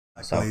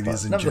myself, Ladies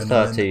but and number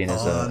gentlemen, 13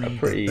 is on a the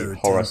pretty 13th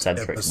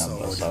horror-centric number,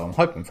 episode so I'm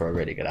hoping for a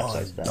really good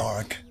episode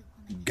on today.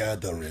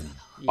 DarkGathering.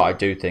 But I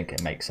do think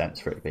it makes sense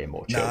for it to be a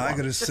more chill Now I one.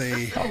 gotta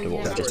say After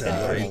what we've just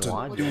been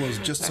through. it was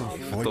just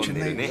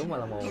unfortunate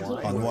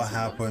on what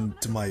happened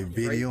to my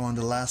video on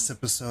the last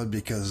episode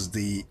because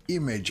the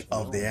image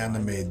of the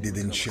anime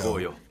didn't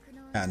show.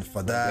 And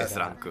for that,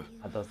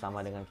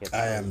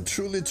 I am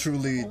truly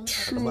Yeah,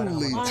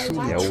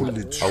 old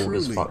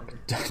as fuck.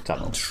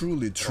 Tunnel.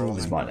 truly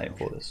Is my name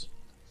for this.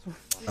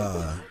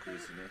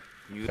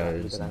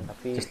 Goes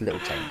just little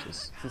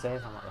changes.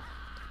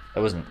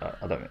 There wasn't.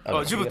 I don't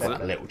think there were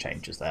little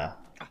changes there.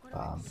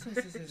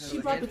 She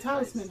brought the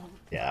talisman home.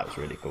 Yeah, that was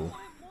really cool.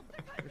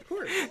 I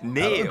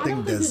don't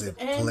think there's a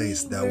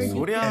place that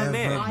will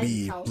ever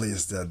be a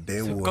place that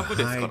they will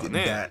hide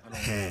that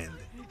hand,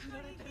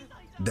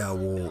 that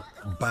will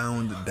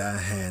bound that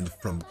hand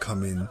from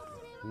coming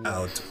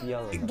out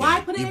again.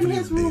 Why put it in Even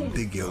his if they room?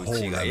 dig a hole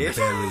and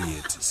bury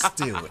it,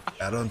 still,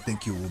 I don't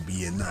think it will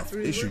be enough.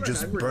 They should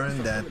just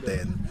burn that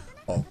thing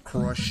or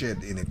crush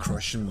it in a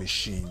crushing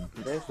machine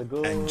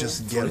and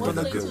just get rid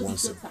of it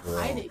once and for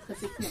all.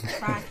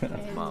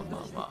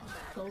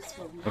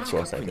 That's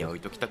what I said.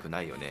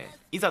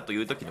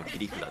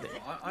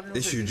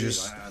 They should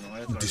just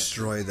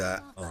destroy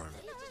that arm.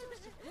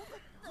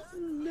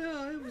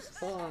 No, it was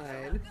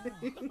fine.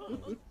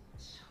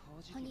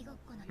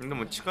 で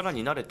も力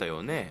に慣れた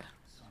よね。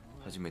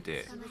初め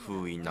て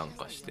封印なん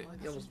かして。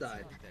 He almost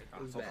died. It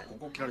was bad.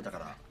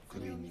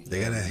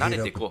 They're gonna hit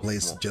up the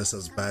place just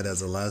as bad as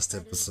the last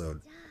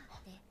episode.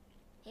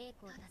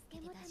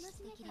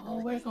 Oh,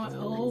 we're going.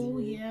 Oh,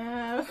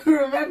 yeah.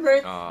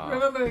 Remember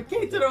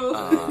Keitaro.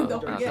 あ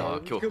Don't なたは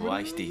forget. 恐怖を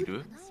愛してい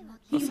る。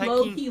 He 最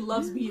loves 近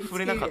being 触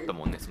れなかった scared.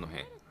 もんね、その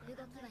辺。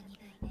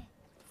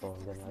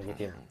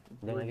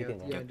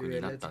逆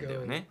になったんだ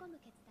よね。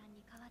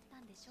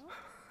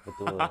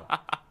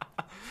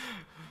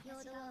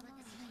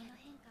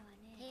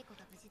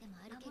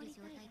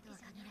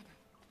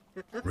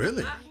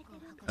 Really?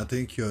 I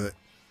think you're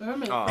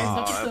Herman, Ah,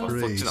 that's yeah,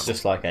 episode. but- It's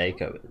just like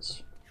Eiko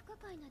is.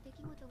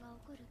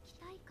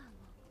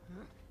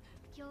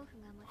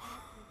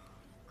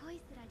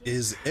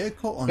 Is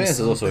Echo on This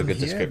is also a something good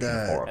here description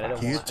of horror. that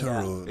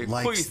Keitaro 恋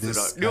likes すら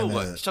this 量 kind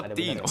は of しちゃっ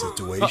ていいの？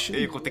 situation?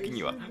 英語的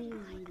には。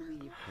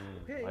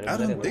 I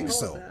don't think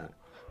so.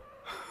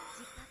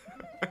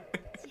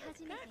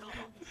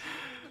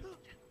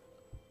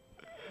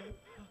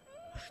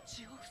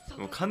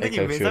 もう完全に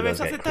目覚め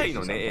させたい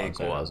のね、 Eiko 英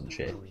子は。 doesn't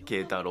she?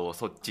 慶太郎を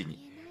そっち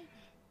に。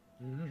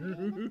っ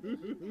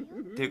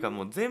ていうか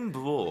もう全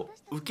部を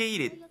受け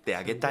入れて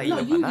あげたい No,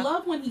 の you かな。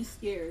 love when he's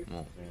scared.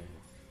 もう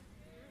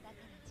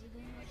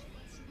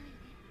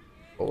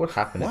What would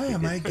happen if Why we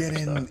am I did fix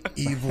getting that?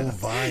 evil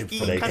vibe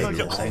from Ih, Echo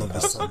kan all of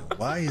a sudden?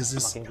 Why is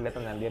this? Makin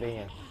kelihatan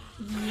dirinya.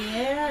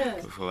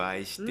 Yes. 不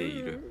愛して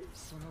いる。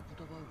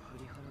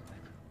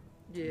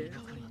 Yeah.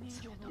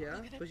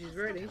 Yeah, but she's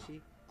right, ain't she?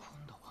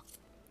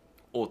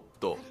 おっ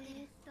と。 Is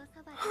she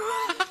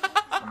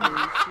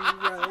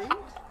right?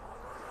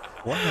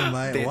 Why am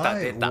I?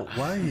 Data, data.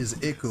 Why is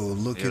Echo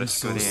looking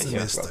so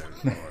sinister?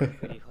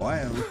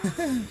 Why am?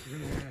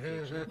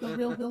 The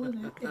real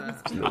villain is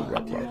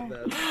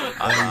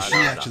Why is she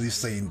actually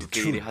saying the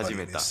truth, but in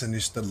a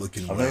sinister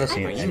looking I've never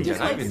way? seen She it. just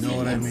likes You know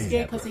what I being mean?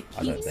 scared because it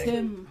I don't keeps think.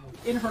 him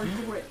in her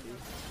grip.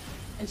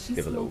 And she's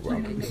Give a little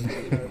slowly rub.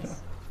 manipulating.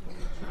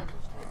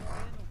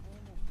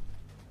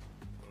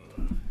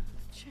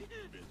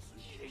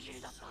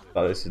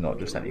 But this is not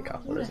just any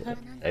couple, is it?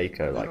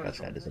 Eiko, like I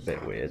said, is a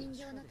bit weird.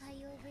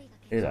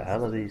 Who the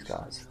hell are these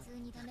guys?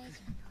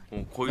 も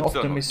うこいつ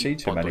らの一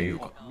派という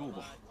か。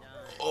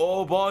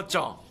おばあち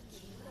ゃん。 Oh,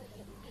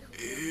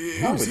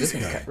 we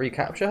didn't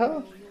recapture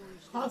her?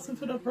 Pause him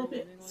for the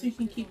appropriate so you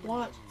can keep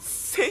watch.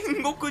 戦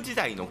国時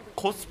代の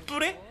コスプ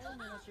レ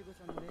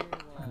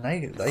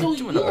They So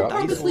you are up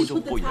purposely Daisujo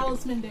put the boy.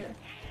 talisman there.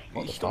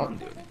 What the 人な fuck? ん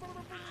だよね。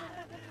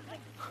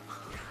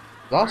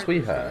 Last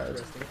we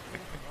heard,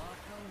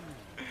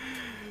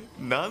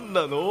 なん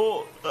な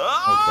の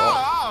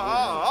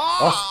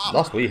あ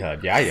last we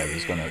heard, Yayoi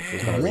was gonna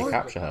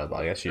recapture her, but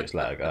I guess she just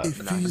let her go.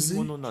 何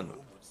者なの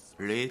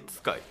霊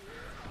使い。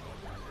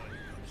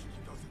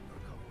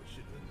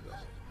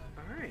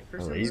 Alright, What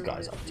first are these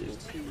guys up to?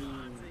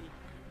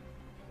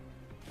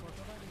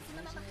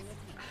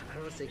 I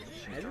don't want to say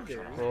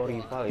competitor. Oh,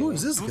 rival Who ini.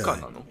 is this 部下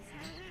guy? なの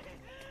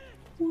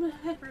Who the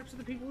heck? Perhaps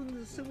the people in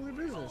the similar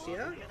business,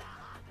 yeah?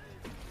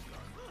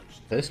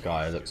 This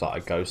guy looks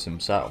like a ghost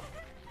himself.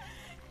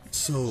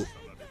 So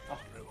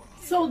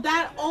So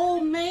that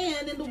old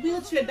man in the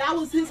wheelchair, that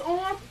was his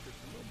arm?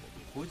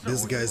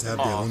 these guys have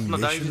their ああ、そ own んな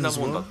大事 mission な as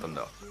もんだ well. ったん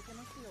だ。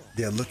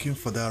 They are looking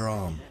for their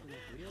arm.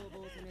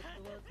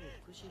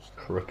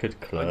 Crooked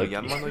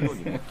山 clergy. のよう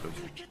に持ってる。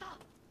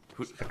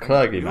 A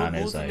clergyman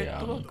is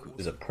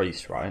a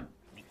priest, right?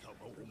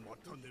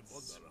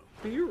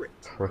 Spirit.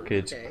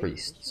 Crooked Okay.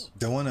 priests.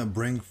 They want to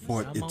bring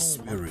forth its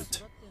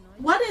spirit.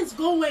 What is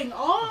going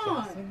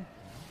on?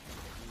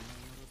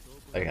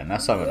 Again,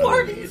 that's something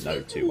that you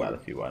know too well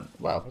if you weren't.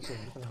 Well,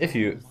 if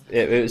you,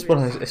 it's one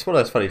of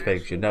those funny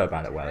things you know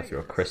about it well if you're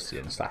a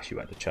Christian / you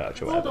went to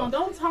church or whatever. Hold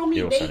on, don't tell me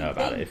you also know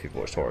about it if you've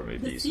watched horror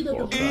movies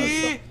or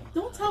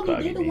don't tell me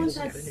they're the ones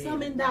that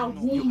summoned that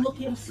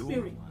womb-looking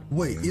spirit.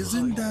 Wait,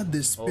 isn't that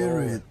the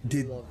spirit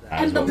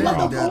And the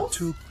mother that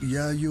took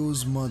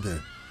Yayo's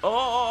mother?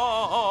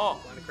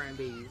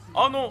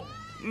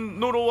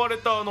 呪われ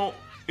たど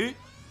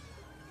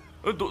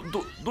う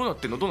なっ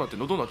てんの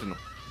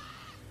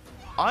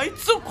あい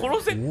つを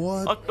殺せ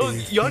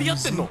やり合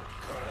ってんの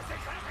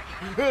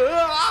う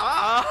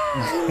わ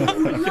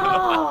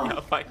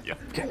やばいや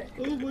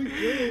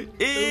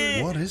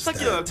さっ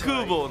きのは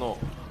空母の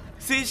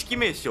正式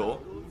名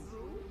称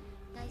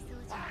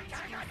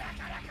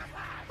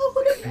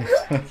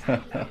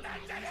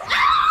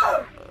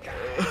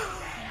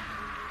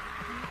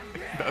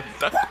なん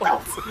だこい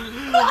つ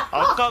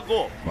赤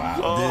子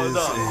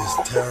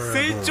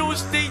成長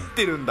していっ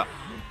てるんだ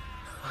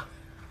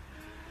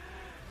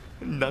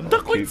なんだ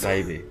こいつ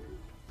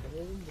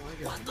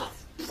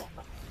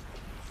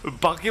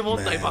バケモ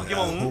ン対バケ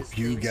モン I hope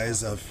you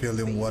guys are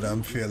feeling what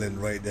I'm feeling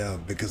right now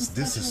because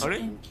this is あ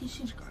れ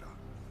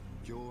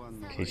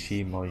ケ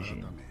シモジ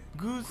ン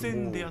偶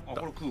然出会っ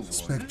た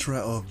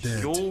Spectra of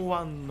Death 行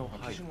案の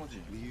灰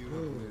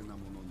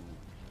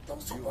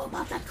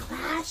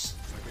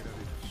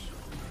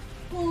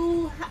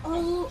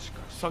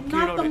避け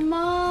られ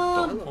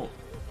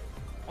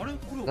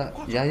That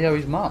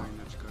Yayoi's mum?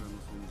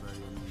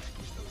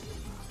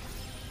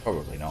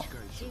 Probably not.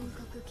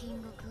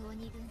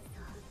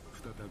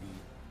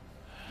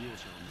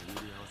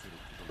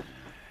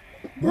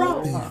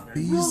 Bro,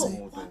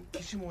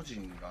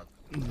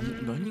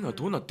何が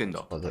どうなってん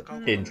だ Well,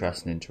 the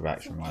interesting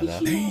interaction right there.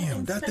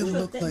 Damn, that didn't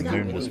look like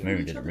Moonless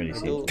Moon didn't really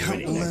seem to really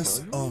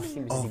countless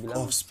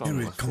of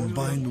spirit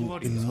combined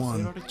in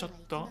one,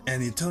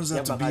 and it turns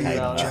out to be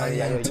a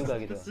giant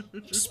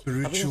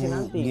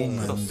spiritual woman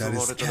that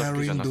is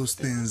carrying those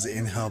things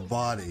in her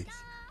body,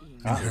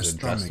 in That her was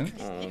stomach.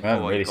 interesting. We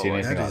haven't really seen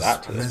anything That like that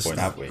is to this point,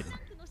 messed have we?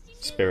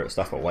 Spirit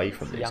stuff away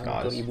from these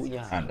guys,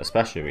 and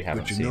especially we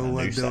haven't But you seen know a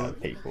what, new set though?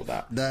 of people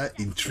that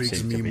Intrigues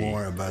seem to me be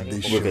more about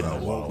this show within the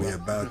and what world. we're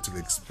about to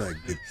expect,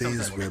 the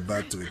things we're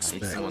about to い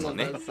expect. つもの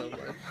ね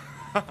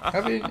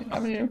have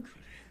you?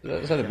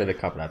 There's only been a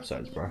couple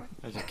episodes, bro.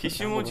 騎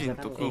士文人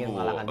と空母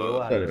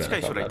を近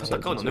い将来戦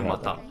うのねま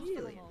た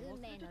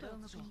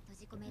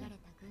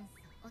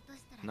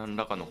何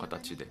らかの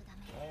形で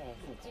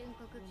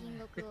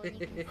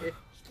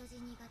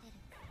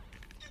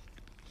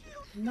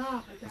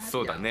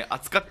そうだね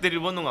扱って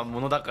るものがも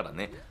のだから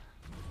ね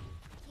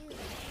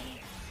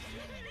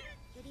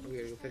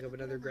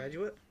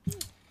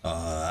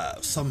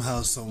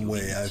Somehow, some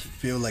way, I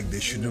feel like they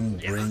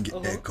shouldn't bring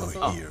Echo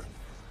here.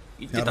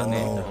 言っ I てた don't ね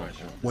know.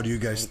 What do you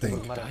guys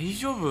think? 大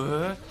丈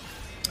夫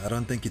I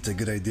don't think it's a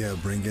good idea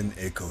bringing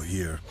Echo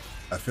here.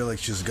 I feel like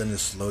she's gonna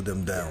slow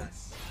them down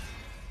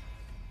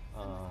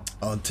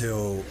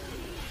until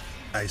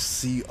I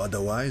see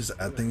otherwise.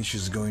 I think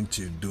she's going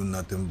to do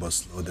nothing but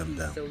slow them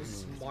down. So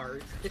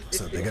smart.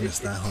 So they're gonna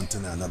start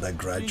hunting another 取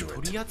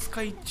graduate. り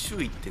扱い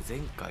注意って前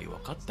回分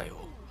かったよ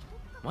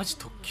マジ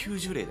特級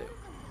呪霊だよ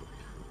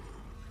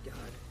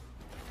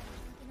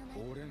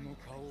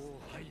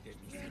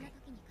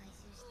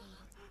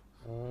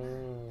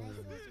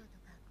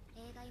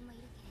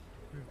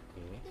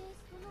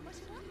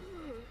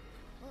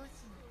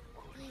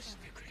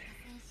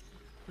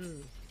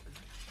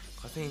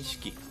河川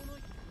敷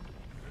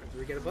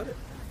We get a butter.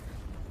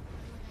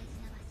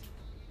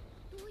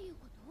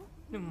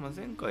 でもまあ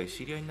前回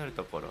知り合いになれ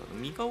たから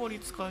身代わり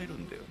使える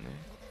んだよね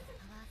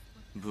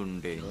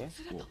分霊を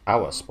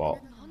Our spot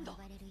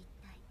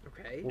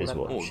Okay. is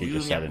what she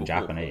just said in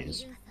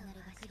Japanese,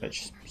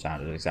 which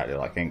sounded exactly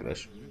like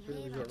English.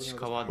 立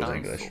川 Was ダン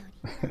English.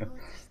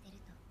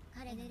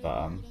 But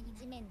I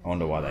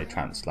wonder why they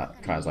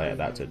translated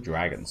that to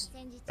dragon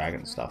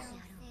stuff.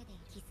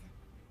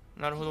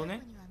 なるほど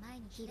ね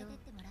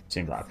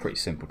Seems like a pretty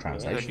simple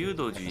translation. 竜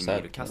道寺にい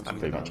Said るキャスター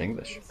it's みた pretty い much な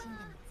English.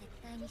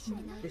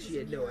 She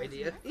had no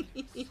idea.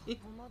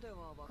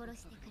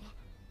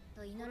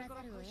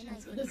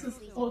 this is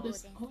all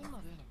this.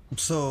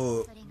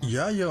 So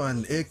Yayo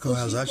and Echo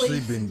has actually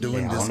been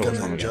doing Yeah, I this wonder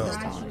kind of what's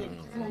job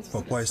going on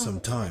for quite some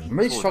I'm time.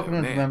 really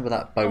struggling to Yeah. remember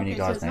that bony Okay,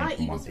 so guy's it's name not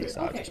from evil One Piece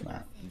that I just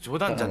met. 冗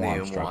談 I じゃ don't know ね why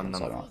え I'm よもうあん struggling な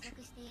so の much.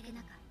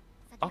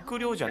 悪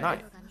霊じゃな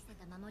い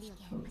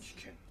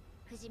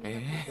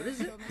What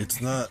is it?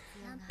 It's not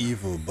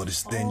evil, but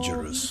it's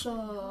dangerous.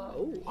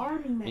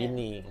 Army man.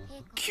 ini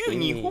旧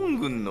日本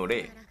軍の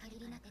霊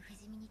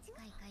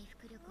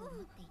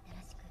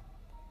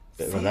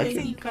Bit of a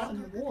legend. Got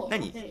in the war.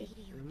 何 Okay.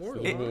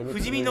 え不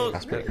死身の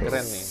keren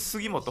nih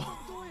杉本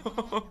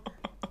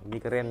ini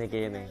keren nih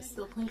kayaknya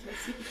Still playing that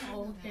secret.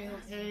 Oh, okay,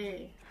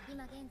 okay.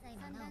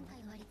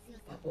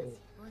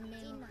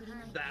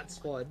 That's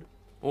fun.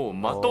 おう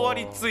まとわ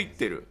りつい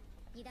てる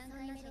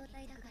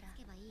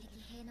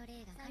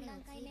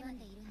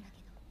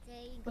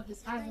But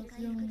his eyes are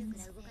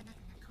feelings.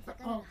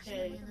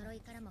 Okay.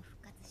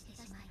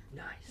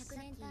 Nice.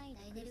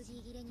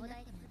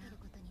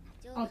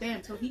 Oh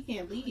damn, so he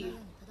can't leave.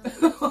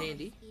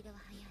 Handy.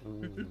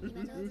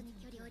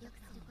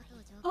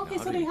 Okay,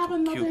 so they have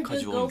another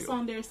good ghost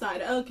on their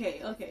side.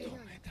 Okay.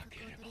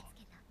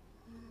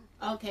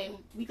 Okay,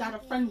 we got a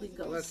friendly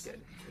Well, that's ghost.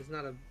 good. It's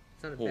not a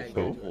ほう bad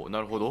ほう guy. ほう、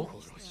なるほど。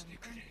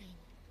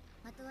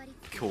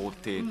協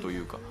定とい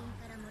うか。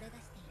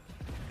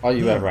Are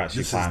you ever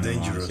actually This is planning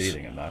on dangerous.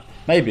 sealing him though?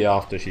 Maybe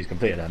after she's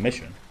completed her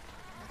mission.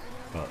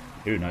 But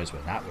who knows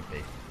when that would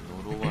be.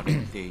 呪われ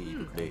てい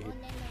る霊。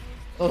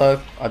 Although,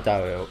 I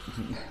doubt it.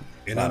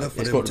 In Well, order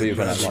for it's them got to be to within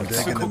grab a him, like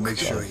they're gonna cycle. make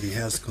sure he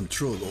has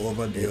control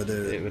over the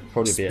other It would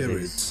probably be at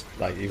spirits least,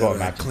 like, you've that got to are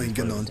imagine he's clinging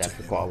been onto dead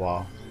for him. quite a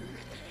while.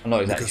 I'm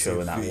not exactly Because sure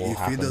when that war if he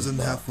happens, doesn't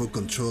but have full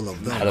control of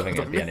I don't them, think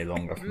it'd be any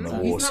longer from the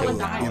war He's not till a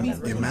now dying and then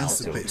beast. now till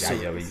emancipate. So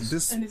Yayoi's.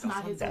 this And it's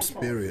not his own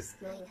spirit,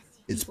 fault.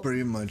 it's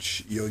pretty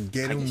much you're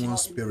getting one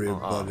spirit,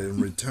 but in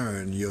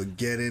return you're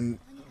getting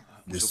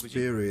the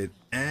spirit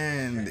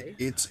and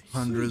it's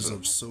hundreds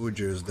of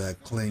soldiers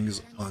that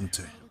clings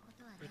onto him.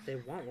 If they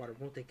want water,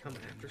 won't they come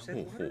after ほ said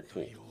うほ water? う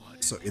ほう。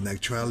 So in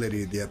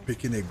actuality, they are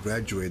picking a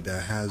graduate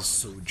that has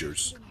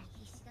soldiers.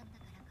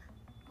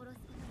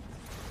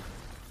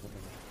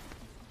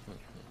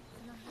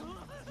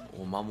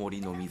 お守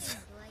りの水。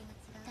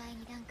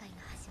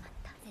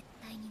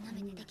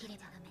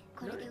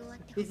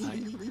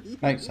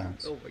 Makes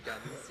sense. Oh my god,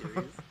 this is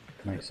serious.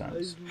 Makes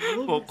sense.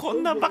 もうこ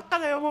んなんばっか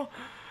だよ、もう。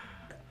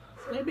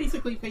 So they're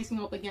basically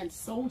facing up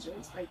against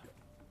soldiers, like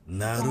Quite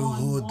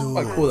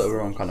Naruhodo. cool that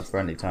we're on kind of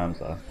friendly terms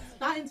though,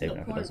 not into even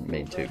the if it point. doesn't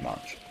mean too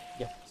much.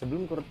 Ya,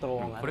 sebelum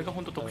terowongan これが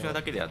本当特殊な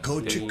だけであって、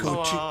 Kochi, 他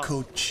は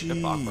kochi, やっ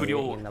ぱ悪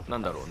kochi. 霊な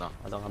んだろうな。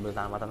 atau ngambil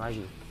tamatan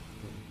lagi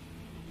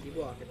Keep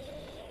walking.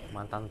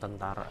 mantan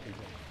tentara gitu.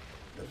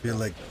 I feel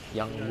like,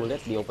 Yang gue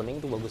liat di opening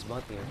tuh bagus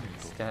banget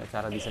ya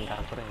cara desain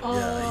karakternya.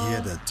 yeah, I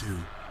hear that too.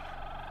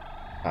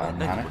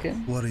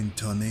 Mannequin? What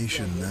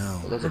intonation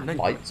now? There's like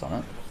lights on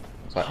it.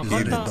 It's like Is it a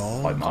human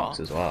doll? bite marks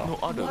as の well.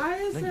 ある。 Why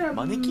is there a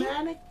マネキン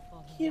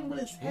mannequin with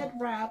his head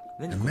wrap?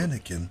 A 何これ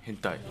mannequin? 変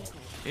態。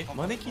え、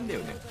マネキンだ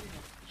よね。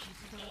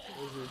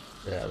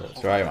 Yeah, that's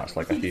very much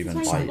like a human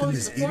Like, bite.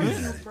 Is eating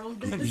at it. bro, Like,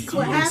 this is you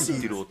what can't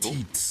happens. see it.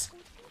 Teats.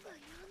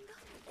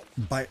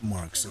 Bite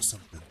marks or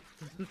something.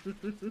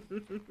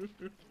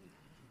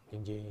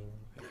 Jeng jeng.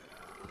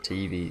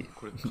 TV.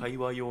 これ会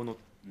話用の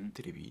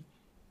テレビ？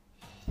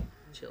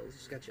 Chills.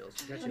 She's got chills.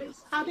 She's got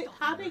chills. How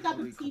they got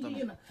the TV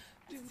in the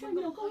just like,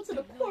 go to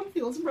the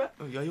cornfields, bro.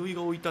 弥生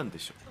が置いたんで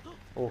しょ。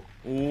お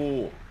お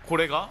お、こ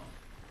れが？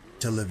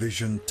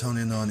 Television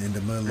turning on in the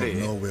middle of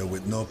nowhere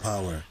with no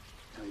power.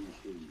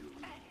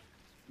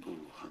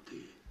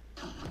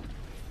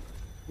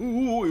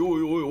 おいおいお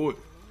いおい。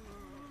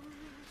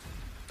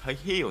太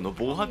平洋の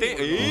防波堤？ Oh,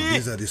 え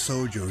these are the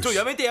soldiers.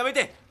 やめてやめ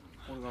て。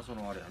これがそ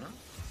のあれやな。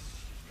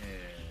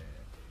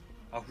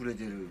溢れ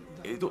てる、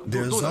ど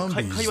They're うだ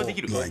会話で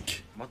き zombies, る？ like.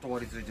 まとわ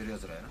りついてるや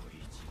つらやな。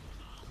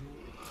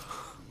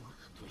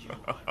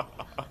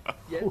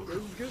 Yeah, this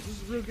is good. This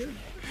is real good.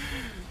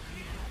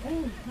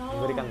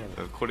 mengerikan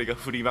kan. これが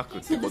振りまく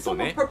って So こ did と someone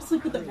ね。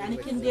 purposely put the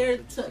mannequin there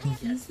to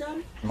tease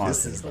them?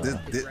 This is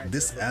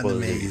this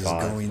anime is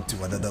going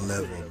to another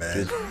level,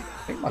 man.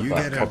 You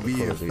gotta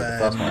be a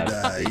fan.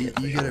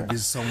 You gotta be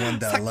someone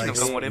さっ that きの likes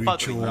カモレパ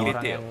ートに入れ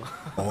てよ。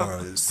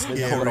 or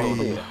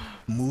scary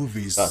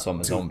movies That's on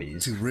the to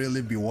zombies.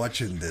 really be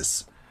watching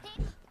this.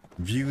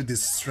 View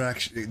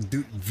discretion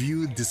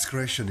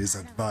is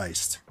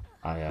advised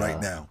right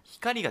now.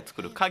 光が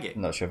作る影。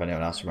 I'm not sure if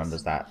anyone else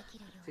remembers that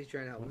He's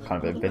trying to help.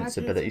 kind of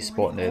invincibility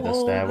spot near the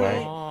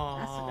stairway.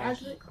 That's the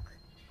graduate.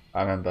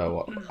 I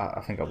remember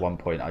I think at one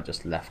point I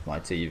just left my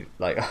TV,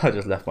 like I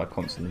just left my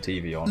constant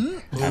TV on,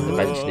 and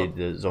eventually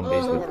the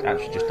zombies would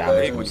actually just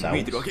damage 向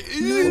いてるわ themselves け。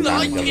 or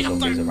damage other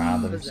zombies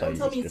around them, so you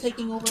Tell me just he's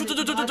taking over. his body.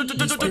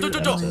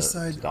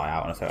 to die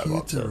out, and I think I got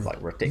up to like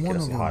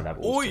ridiculously high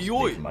levels Oi, just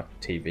oi. leaving my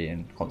TV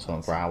and console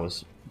on for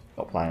hours,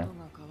 not playing.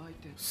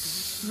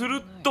 スル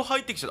ッと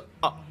入ってきちゃっ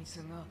た。あ、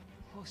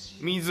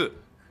水。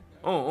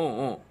うんうん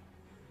うん。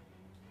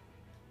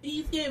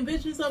 He's getting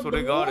visions of そ the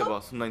れがあれ war.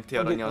 ばそんなに手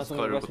荒に扱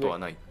われることは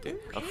ないって。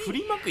あ、振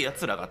りまくや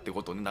つらがって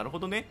ことね。なるほ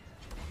どね。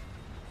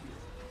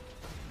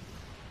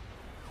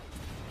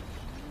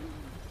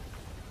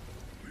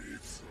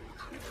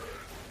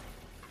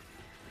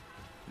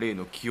例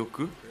の記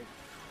憶？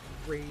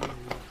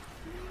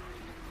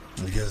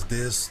 Because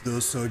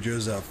those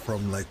soldiers are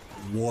from like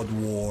World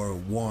War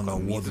One or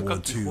World 水 War が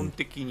基本 Two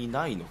的に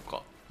ないの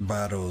か。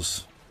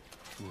 battles.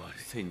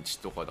 戦地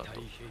とかだ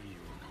と。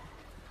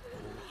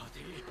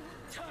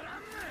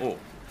お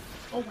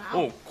Oh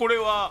wow. お、これ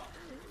は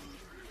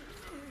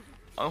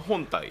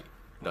本体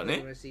だ I ね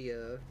want。to see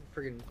a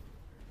friggin'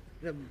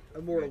 a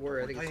mortal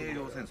word. I think it's Hey,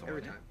 Sugi sense Bodo.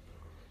 Every on it. time.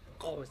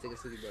 Always think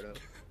it's Sugi Bodo.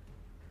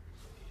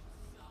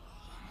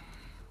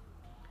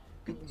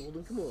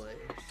 Golden Kamuy.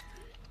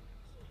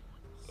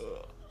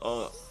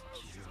 あ、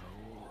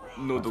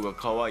喉が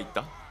渇い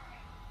た。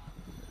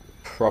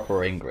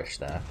 Proper English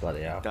there,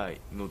 bloody hell. 痛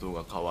い、喉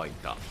が渇い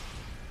た。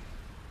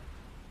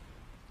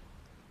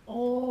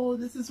Oh,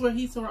 this is where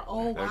he saw.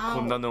 Oh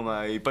こんな wow. の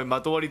がいっぱい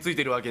まとわりつい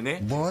てるわけ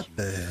ね。 What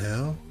the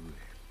hell?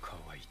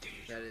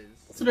 That is.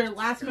 So their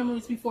last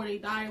memories before they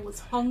died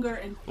was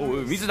hunger and お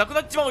い thirst. 水なく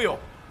なっちまうよ。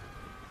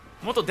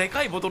もっとで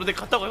かいボトルで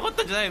買った方がよかっ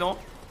たんじゃないの？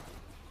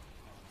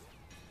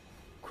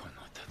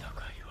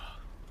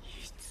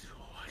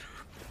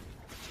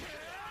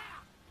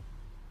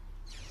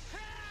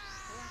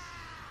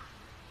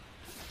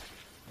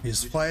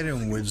 He's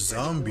fighting with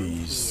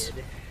zombies,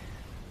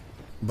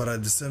 but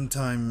at the same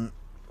time,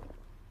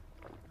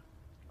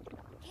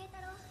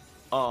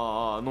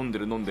 ああ飲んで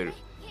る飲んでる。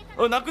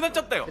あなくなっち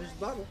ゃったよ。 Finish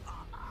the bottle.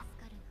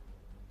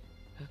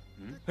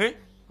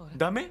 え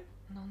ダメ？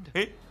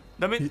え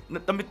ダメ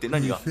ダメって he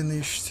何が？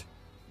 finished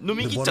飲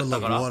み the 切っちゃっ bottle た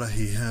of から。 water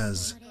he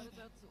has.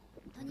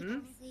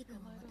 水分を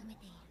求め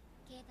ている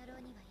慶太郎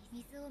には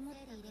水を持っ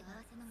ていれば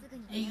すぐ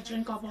に And you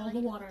drink off all the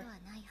water. はない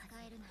はず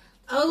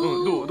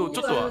Oh. どうどうち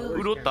ょっとは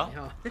潤った？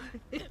 Yeah.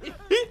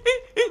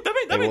 ダ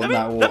メダメダ They メ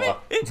want that ダメ water.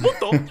 もっ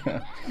と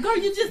Girl,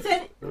 you just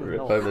said. Rip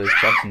over his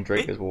chest and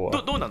drink his ど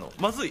water. どうなの？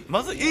まずい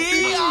まずい。 I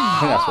think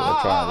that's what they're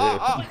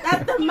trying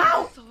That's the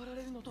mouth. to do.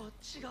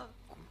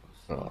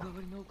 Oh,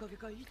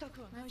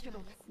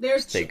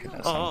 There's thinking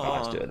that some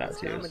guy's doing that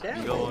to you.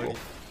 Down. 身代わり。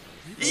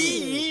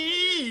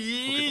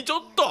いいちょ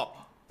っと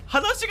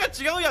話が違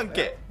うやん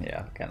け。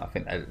 Yeah, again, I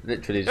think they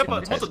literally Yeah, just want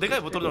but to what's the take guy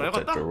bottle no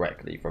water yakata?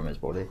 directly from his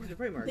body. There's a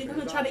prey mark. they're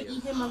gonna try to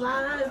eat him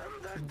alive.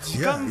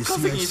 Yeah, you see, I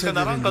Kaseki ni said shika it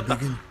naran in the katta.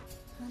 beginning.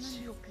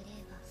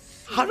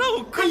 腹を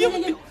食いよって。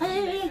い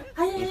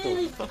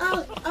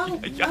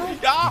やい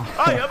や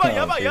あやばい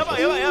やばいやば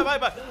いやばいやばいや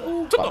ばい。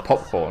ちょっ Like と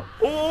popcorn.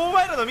 お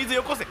前らの水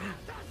よこせ。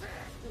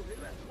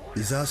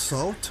 Is that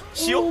salt?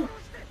 塩。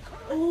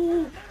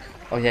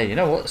 Oh yeah, you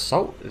know what?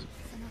 Salt is.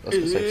 I was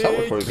gonna say salt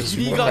would probably be キ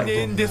リ super がねえ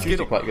effective. んですけ It's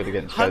ど quite good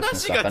against ghosts and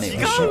話 stuff が違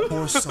anyway. She う。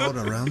 pours salt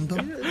around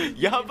them?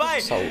 やば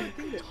い。 Salt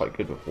is quite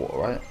good with water,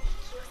 right?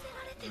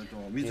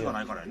 水が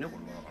ないからやねこれ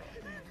は。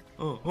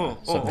うんうんうん。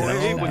 So 俺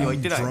they're 英語には言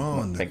ってない。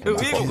 drowned. え英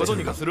語がどう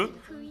にかする？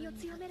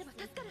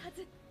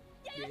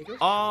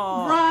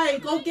あ Right,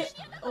 go get.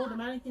 Oh, the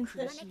mannequin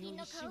said. あ。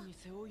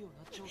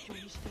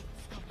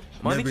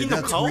マネ Maybe キンの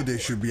that's 顔 who？ they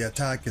should be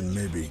attacking,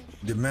 maybe.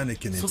 The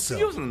mannequin 卒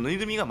業 itself. 生のぬい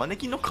ぐるみがマネ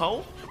キンの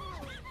顔？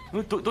ど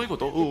ういうこ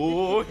と？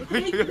おお。頑 No,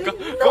 張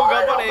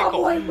れ英 my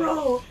語。 boy,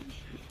 bro.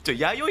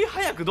 弥生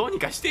早くどうに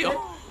かして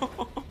よ。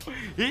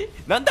え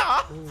なん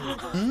だ？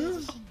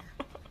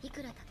い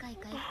くら高い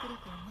回復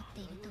力を持っ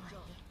ているとはい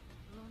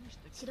え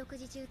四六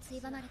時中つい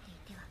ばまれてい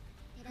ては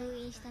封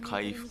印した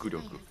回復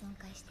力自体が損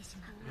壊してし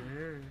まう。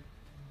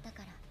だ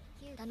から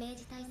ダメー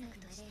ジ対策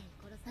として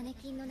マネ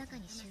キンの中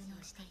に収納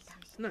していた。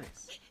 Nice.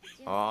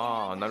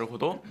 ああなるほ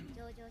ど。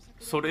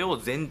それを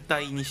全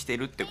体にして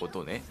るってこ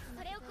とね。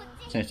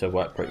 Seems to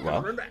work pretty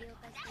well. Run back.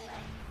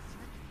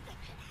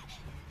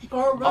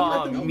 Go run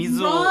ああ like the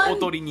水をお run.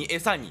 とりに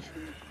餌に。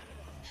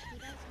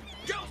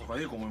そうか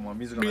英子も今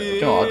水がない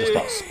You か know what? I'll just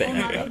start spitting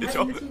at で you. し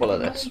ょ。 Follow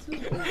this.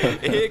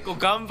 英子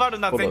頑張る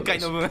な前回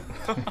の分。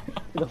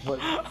 We'll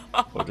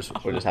just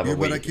have a You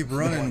better week. keep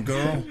running,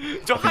 girl.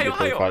 は I よ think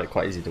は you'll よ find it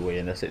quite easy to win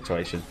in this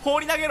situation. 放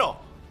り投げろ。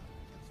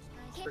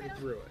 Freaking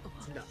through it.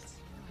 It's nuts.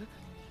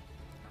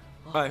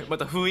 はいま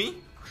た封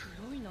印？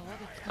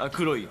あ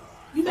黒い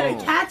You better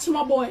catch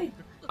my boy.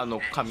 あの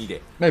紙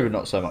で Maybe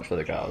not so much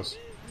for the girls.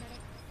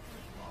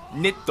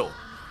 ネット。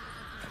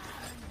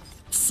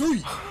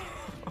 Sweet.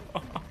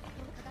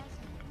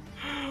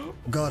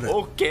 Got it.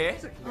 オッケ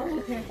ー。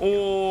 Okay. おー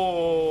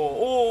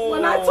おー。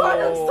 When I saw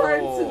him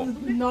start to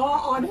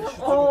gnaw on him,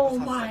 oh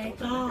my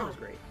god.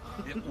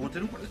 え終わって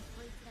るこれ。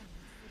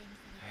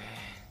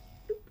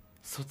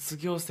卒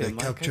業生 They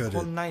毎 captured 回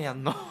こんなんや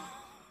んの。 Well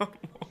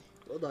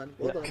done.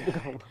 Well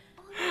done.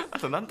 あ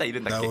と何体い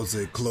るんだっ That け？ was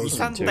a close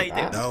 2、 one. 3体いて。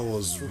 That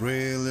was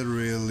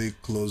really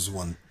close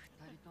one.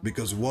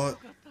 Because what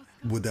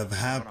would have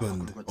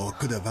happened or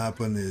could have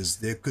happened is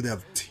they could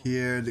have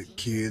teared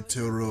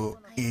Keitaro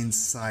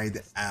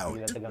inside out.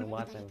 Tegang banget. お疲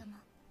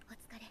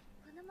れ。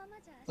このまま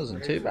じゃ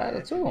Wasn't too bad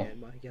at all. Oh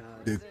my god.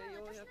 They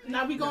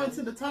Now we going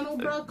to the tunnel,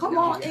 bro. Come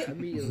on. It,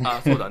 Immediately.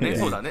 あそうだね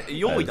そうだね。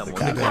用意だもんね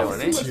That's これは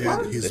ね。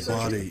 teared This his is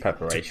body to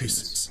preparations.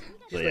 pieces.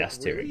 So yes,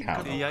 Tyrion で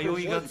count.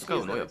 弥生が使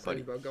うのやっぱ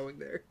り。 About going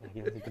there.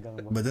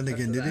 But then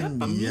again, didn't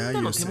みんな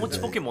Yayo の手 say 持ち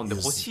that ポケモンで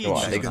欲しい Well, ん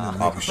I だ think よ gonna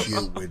な。 make a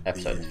shield with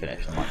episode is the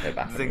finished. I might go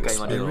back and 前回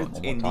までの one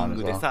more エンディン time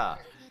グ as で well. さ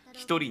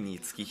一人に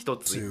つき一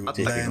つ to あった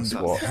けど lend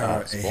さ her a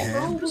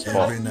hand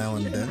every now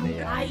and then. The,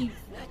 knife.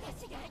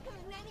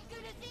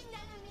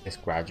 this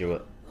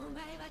graduate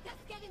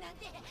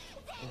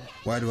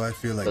Why do I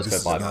feel like does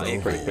this go is by not pretty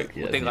over?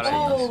 quickly. Think doesn't I- it?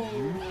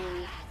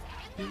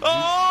 Oh.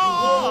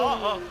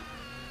 あー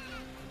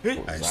What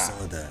I was that? saw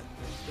that.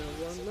 Still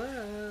one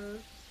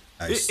left.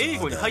 I 英 saw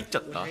語に入っ that. ちゃ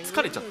った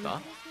疲れちゃったそれほど近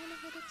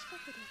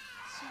くで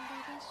心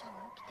霊現象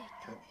が起きていた。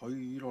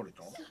入られ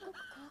た。すごく怖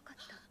かっ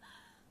た。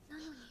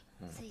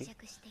なのに衰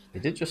弱してい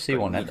We did just see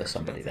one enter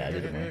somebody there,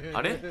 didn't we?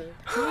 あれ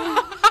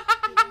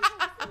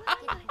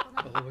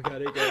Oh my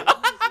god, Eiko.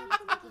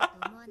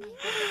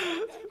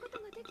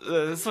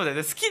 うんそうだよ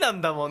ね好きな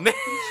んだもんね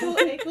True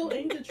Echo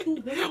ain't the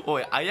true villain. お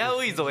い危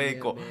ういぞ英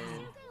子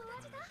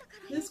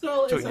This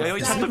girl ちょ is 弥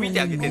生ちゃんと見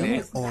てあげて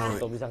ね Or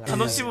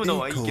楽しむの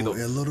はいいけど a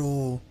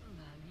little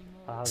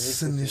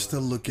sinister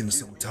looking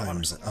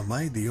sometimes. Am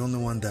I the only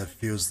one that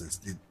feels this?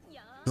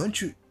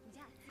 Don't you?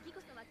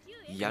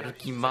 やる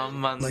気満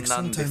々 Like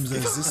なんで sometimes すけ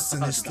there's ど this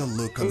sinister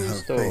look on her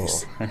Still.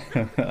 face.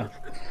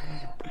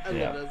 I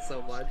Yeah. love that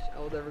so much. I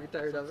will never get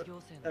tired of it.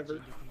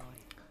 Ever.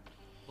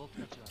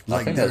 I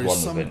Like think there's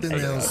there's one within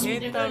something else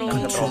Keitaro.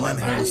 controlling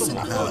her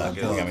somehow.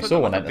 Yeah, we saw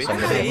one at the same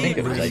time. I think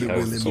it was Really, Eiko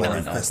really saw it,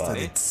 manifested but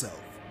itself.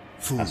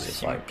 that's Fully. just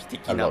神 like 秘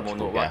的 a なも logical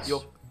のは guess.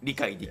 よ理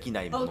解でき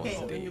ないものって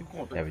いう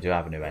Yeah, we do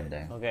have a new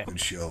ending. Oke. Good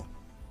show.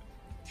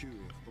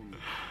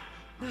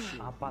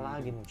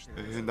 Apalagi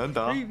nih? なん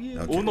だ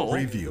Okay, 斧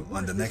review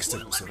on the next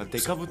episode.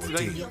 デカブツ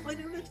がいい Later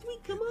next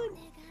week. Come on.